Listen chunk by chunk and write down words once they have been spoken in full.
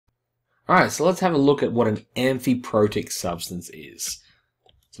Alright, so let's have a look at what an amphiprotic substance is.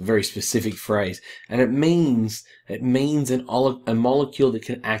 It's a very specific phrase, and it means a molecule that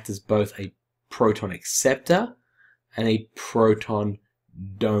can act as both a proton acceptor and a proton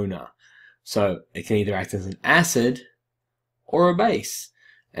donor. So it can either act as an acid or a base.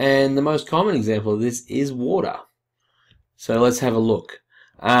 And the most common example of this is water. So let's have a look.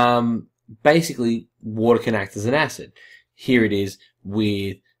 Basically, water can act as an acid. Here it is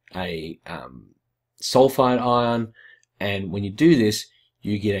with a sulfide ion, and when you do this,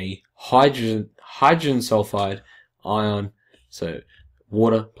 you get a hydrogen sulfide ion. So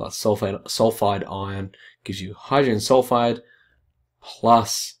water plus sulfide ion gives you hydrogen sulfide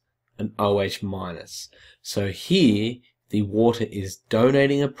plus an OH minus. So here the water is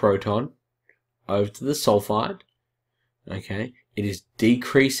donating a proton over to the sulfide. Okay, it is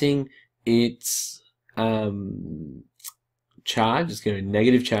decreasing its charge. It's going to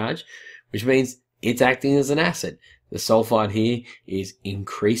negative charge, which means it's acting as an acid. The sulfide here is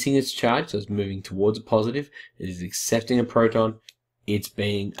increasing its charge, so it's moving towards a positive. It is accepting a proton. It's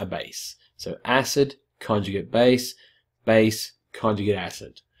being a base. So acid, conjugate base, base, conjugate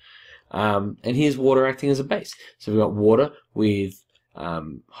acid. And here's water acting as a base. So we've got water with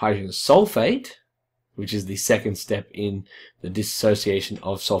hydrogen sulfate, which is the second step in the dissociation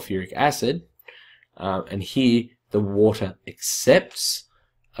of sulfuric acid. And here the water accepts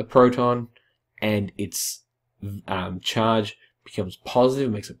a proton, and its charge becomes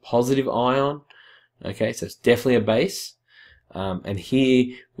positive, makes a positive ion. Okay, so it's definitely a base. And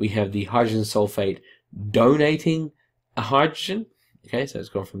here we have the hydrogen sulfate donating a hydrogen. Okay, so it's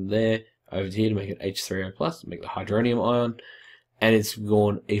gone from there over to here to make it H3O plus, make the hydronium ion, and it's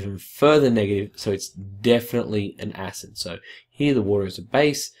gone even further negative, so it's definitely an acid. So here the water is a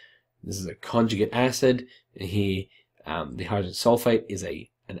base, this is a conjugate acid, and here the hydrogen sulfate is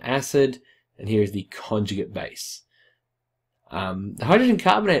an acid, and here is the conjugate base. The hydrogen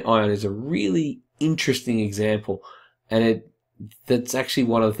carbonate ion is a really interesting example, and that's actually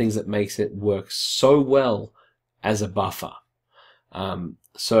one of the things that makes it work so well as a buffer.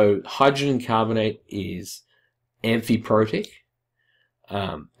 So hydrogen carbonate is amphiprotic,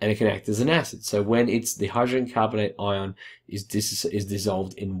 and it can act as an acid. So when the hydrogen carbonate ion is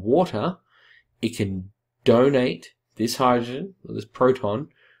dissolved in water, it can donate this hydrogen, or this proton,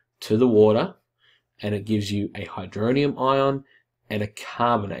 to the water, and it gives you a hydronium ion and a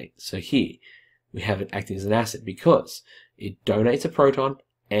carbonate. So here we have it acting as an acid because it donates a proton,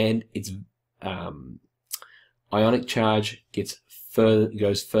 and its ionic charge goes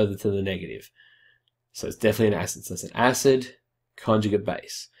further to the negative. So it's definitely an acid. So it's an acid, conjugate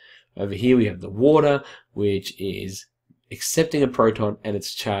base. Over here we have the water, which is accepting a proton, and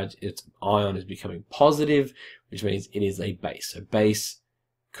its ion is becoming positive, which means it is a base. So base,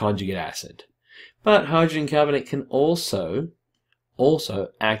 conjugate acid. But hydrogen carbonate can also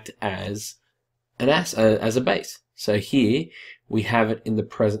act as as a base. So here we have it in the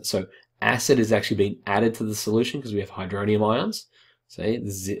present. So acid is actually being added to the solution because we have hydronium ions. See,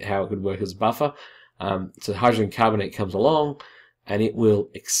 this is how it could work as a buffer. So hydrogen carbonate comes along, and it will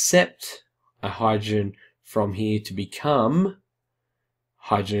accept a hydrogen from here to become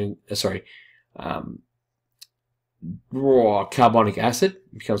carbonic acid.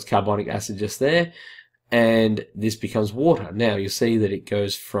 It becomes carbonic acid just there, and this becomes water. Now you see that it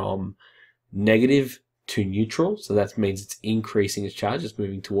goes from negative to neutral, so that means it's increasing its charge, it's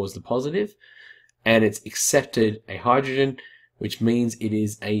moving towards the positive, and it's accepted a hydrogen, which means it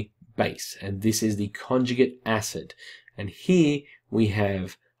is a base, and this is the conjugate acid. And here we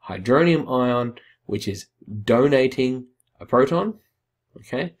have hydronium ion, which is donating a proton.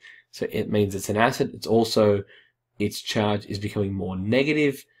 Okay, so it means it's an acid. It's also, its charge is becoming more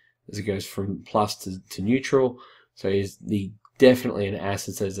negative as it goes from plus to neutral. So it's definitely an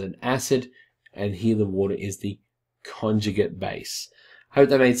acid. So it's an acid, and here the water is the conjugate base. Hope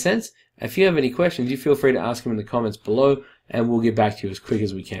that made sense. If you have any questions, you feel free to ask them in the comments below, and we'll get back to you as quick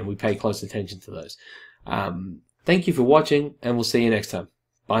as we can. We pay close attention to those. Thank you for watching, and we'll see you next time.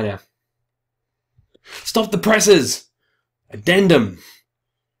 Bye now. Stop the presses! Addendum!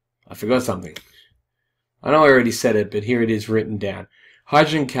 I forgot something. I know I already said it, but here it is written down.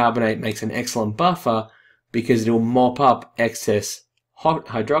 Hydrogen carbonate makes an excellent buffer because it will mop up excess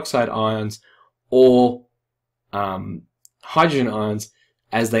hydroxide ions or hydrogen ions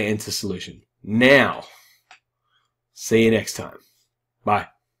as they enter solution. Now, see you next time. Bye.